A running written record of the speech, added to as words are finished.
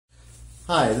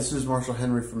Hi, this is Marshall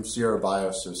Henry from Sierra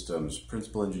BioSystems,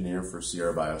 Principal Engineer for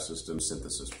Sierra BioSystems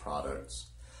Synthesis Products.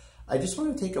 I just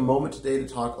want to take a moment today to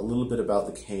talk a little bit about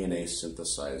the K&A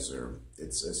Synthesizer.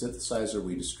 It's a synthesizer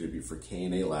we distribute for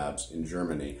K&A labs in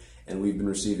Germany, and we've been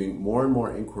receiving more and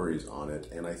more inquiries on it,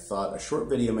 and I thought a short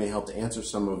video may help to answer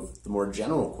some of the more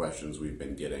general questions we've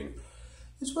been getting,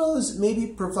 as well as maybe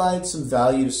provide some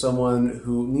value to someone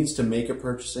who needs to make a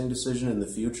purchasing decision in the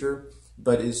future,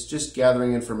 but is just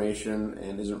gathering information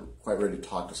and isn't quite ready to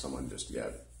talk to someone just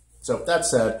yet. So that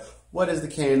said, what is the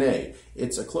K&A?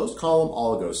 It's a closed column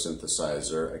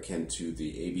oligosynthesizer akin to the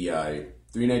ABI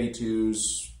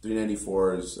 392s,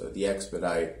 394s, the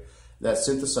Expedite, that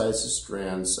synthesizes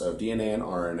strands of DNA and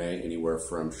RNA anywhere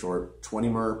from short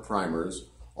 20-mer primers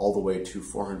all the way to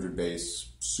 400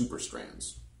 base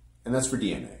superstrands. And that's for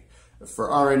DNA. For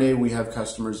RNA, we have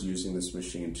customers using this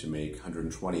machine to make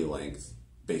 120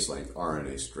 base length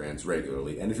RNA strands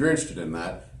regularly, and if you're interested in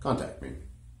that, contact me.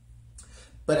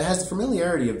 But it has the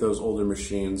familiarity of those older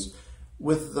machines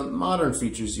with the modern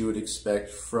features you would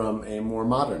expect from a more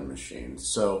modern machine.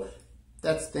 So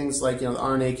that's things like, the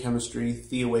RNA chemistry,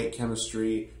 thioate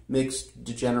chemistry, mixed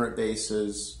degenerate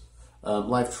bases,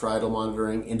 live tridal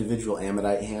monitoring, individual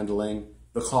amidite handling.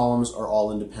 The columns are all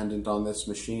independent on this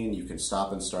machine. You can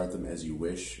stop and start them as you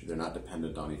wish. They're not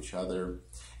dependent on each other.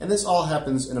 And this all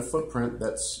happens in a footprint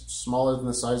that's smaller than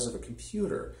the size of a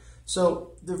computer.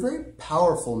 So they're very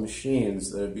powerful machines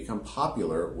that have become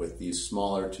popular with these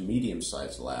smaller to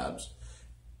medium-sized labs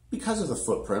because of the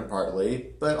footprint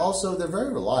partly, but also they're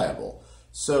very reliable.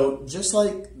 So just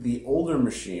like the older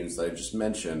machines that I just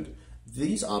mentioned,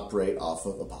 these operate off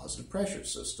of a positive pressure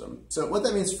system. So what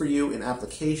that means for you in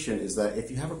application is that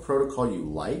if you have a protocol you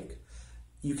like,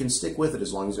 you can stick with it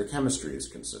as long as your chemistry is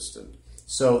consistent.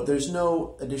 So there's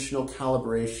no additional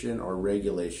calibration or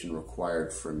regulation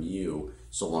required from you.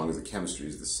 So long as the chemistry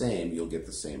is the same, you'll get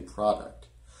the same product.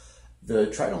 The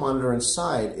tridal monitor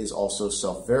inside is also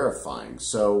self-verifying.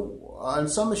 So on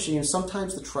some machines,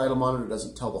 sometimes the tridal monitor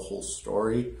doesn't tell the whole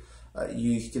story.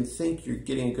 You can think you're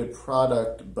getting a good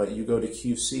product, but you go to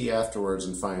QC afterwards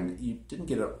and find you didn't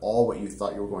get at all what you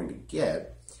thought you were going to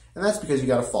get. And that's because you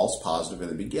got a false positive in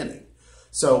the beginning.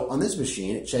 So on this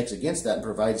machine, it checks against that and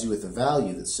provides you with a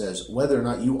value that says whether or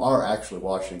not you are actually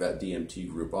washing that DMT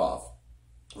group off,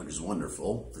 which is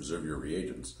wonderful. Preserve your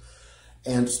reagents.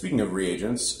 And speaking of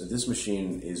reagents, this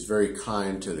machine is very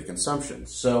kind to the consumption.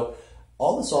 So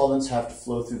all the solvents have to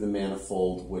flow through the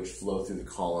manifold, which flow through the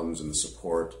columns and the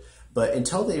support. But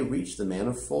until they reach the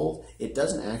manifold, it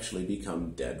doesn't actually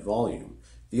become dead volume.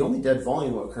 The only dead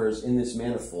volume occurs in this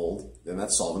manifold, and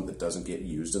that's solvent that doesn't get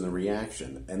used in the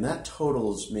reaction. And that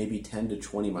totals maybe 10 to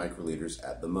 20 microliters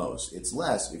at the most. It's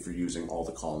less if you're using all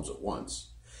the columns at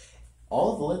once.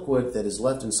 All of the liquid that is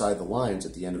left inside the lines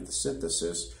at the end of the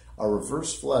synthesis are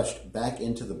reverse flushed back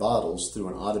into the bottles through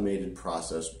an automated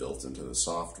process built into the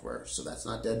software. So that's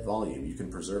not dead volume. You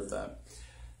can preserve that.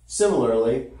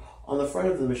 Similarly, on the front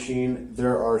of the machine,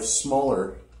 there are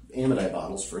smaller amidite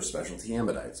bottles for specialty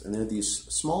amidites. And they're these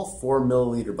small 4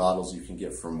 milliliter bottles you can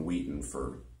get from Wheaton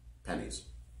for pennies.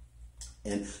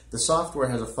 And the software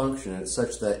has a function in it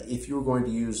such that if you were going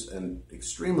to use an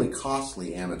extremely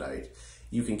costly amidite,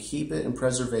 you can keep it in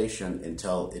preservation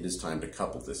until it is time to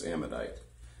couple this amidite.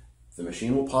 The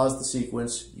machine will pause the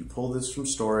sequence, you pull this from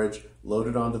storage, load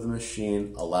it onto the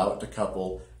machine, allow it to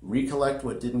couple, recollect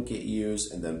what didn't get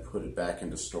used, and then put it back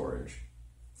into storage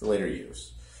for later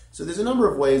use. So there's a number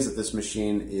of ways that this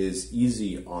machine is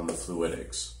easy on the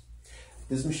fluidics.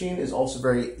 This machine is also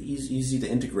very easy to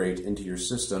integrate into your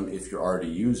system if you're already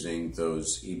using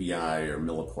those ABI or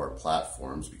Milliport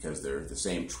platforms because they're the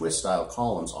same twist-style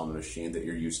columns on the machine that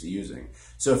you're used to using.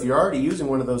 So if you're already using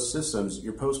one of those systems,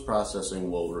 your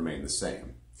post-processing will remain the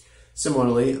same.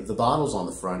 Similarly, the bottles on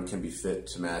the front can be fit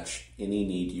to match any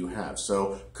need you have.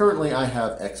 So currently I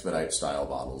have Expedite-style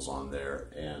bottles on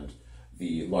there and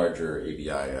the larger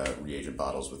ABI reagent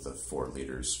bottles with the 4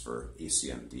 liters for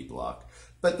ACMD block.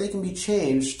 But they can be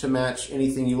changed to match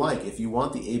anything you like. If you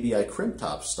want the ABI crimp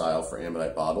top style for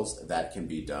amidite bottles, that can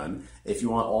be done. If you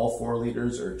want all 4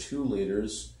 liters or 2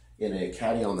 liters in a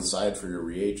caddy on the side for your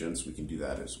reagents, we can do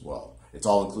that as well. It's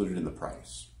all included in the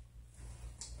price.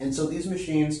 And so these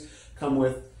machines come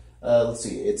with,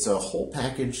 it's a whole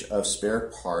package of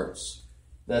spare parts.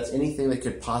 That's anything that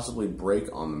could possibly break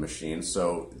on the machine.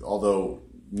 So although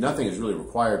nothing is really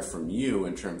required from you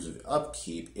in terms of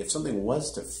upkeep, if something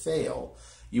was to fail,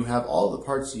 you have all the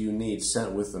parts you need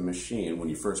sent with the machine when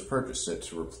you first purchase it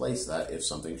to replace that if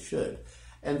something should.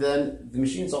 And then the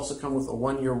machines also come with a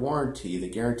 1-year warranty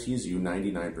that guarantees you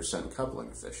 99% coupling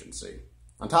efficiency.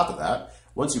 On top of that,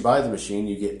 once you buy the machine,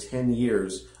 you get 10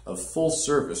 years of full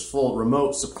service, full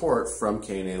remote support from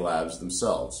K&A Labs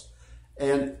themselves.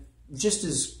 And just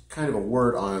as kind of a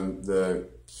word on the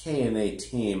K&A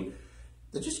team,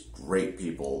 they're just great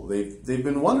people. They've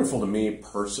been wonderful to me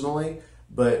personally,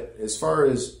 but as far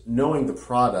as knowing the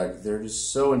product, they're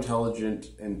just so intelligent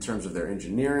in terms of their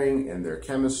engineering and their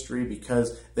chemistry,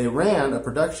 because they ran a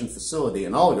production facility,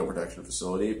 an oligo production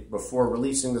facility, before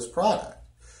releasing this product.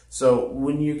 So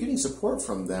when you're getting support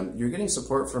from them, you're getting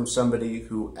support from somebody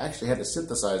who actually had to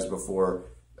synthesize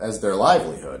before as their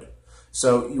livelihood.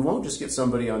 So you won't just get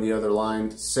somebody on the other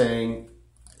line saying,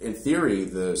 in theory,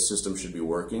 the system should be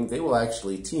working. They will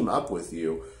actually team up with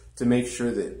you to make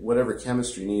sure that whatever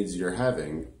chemistry needs you're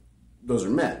having, those are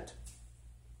met.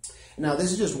 Now,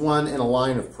 this is just one in a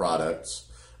line of products.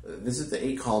 This is the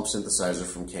 8-column synthesizer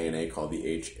from K&A called the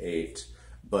H8,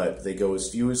 but they go as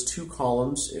few as 2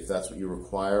 columns if that's what you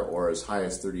require, or as high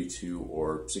as 32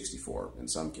 or 64 in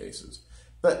some cases.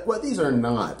 But what these are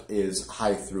not is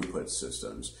high throughput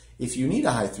systems. If you need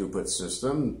a high throughput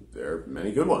system, there are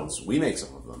many good ones. We make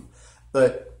some of them.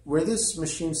 But where this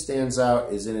machine stands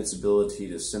out is in its ability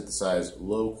to synthesize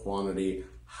low quantity,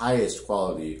 highest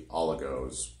quality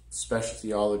oligos, specialty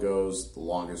oligos, the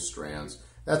longest strands.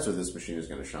 That's where this machine is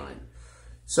going to shine.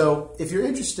 So if you're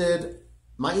interested,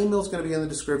 my email is going to be in the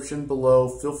description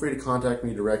below. Feel free to contact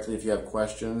me directly if you have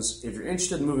questions. If you're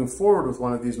interested in moving forward with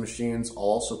one of these machines, I'll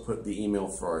also put the email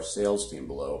for our sales team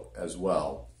below as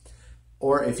well.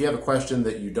 Or if you have a question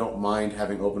that you don't mind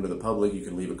having open to the public, you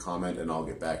can leave a comment and I'll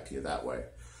get back to you that way.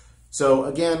 So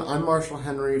again, I'm Marshall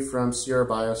Henry from Sierra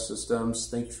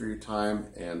BioSystems. Thank you for your time,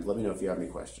 and let me know if you have any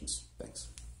questions.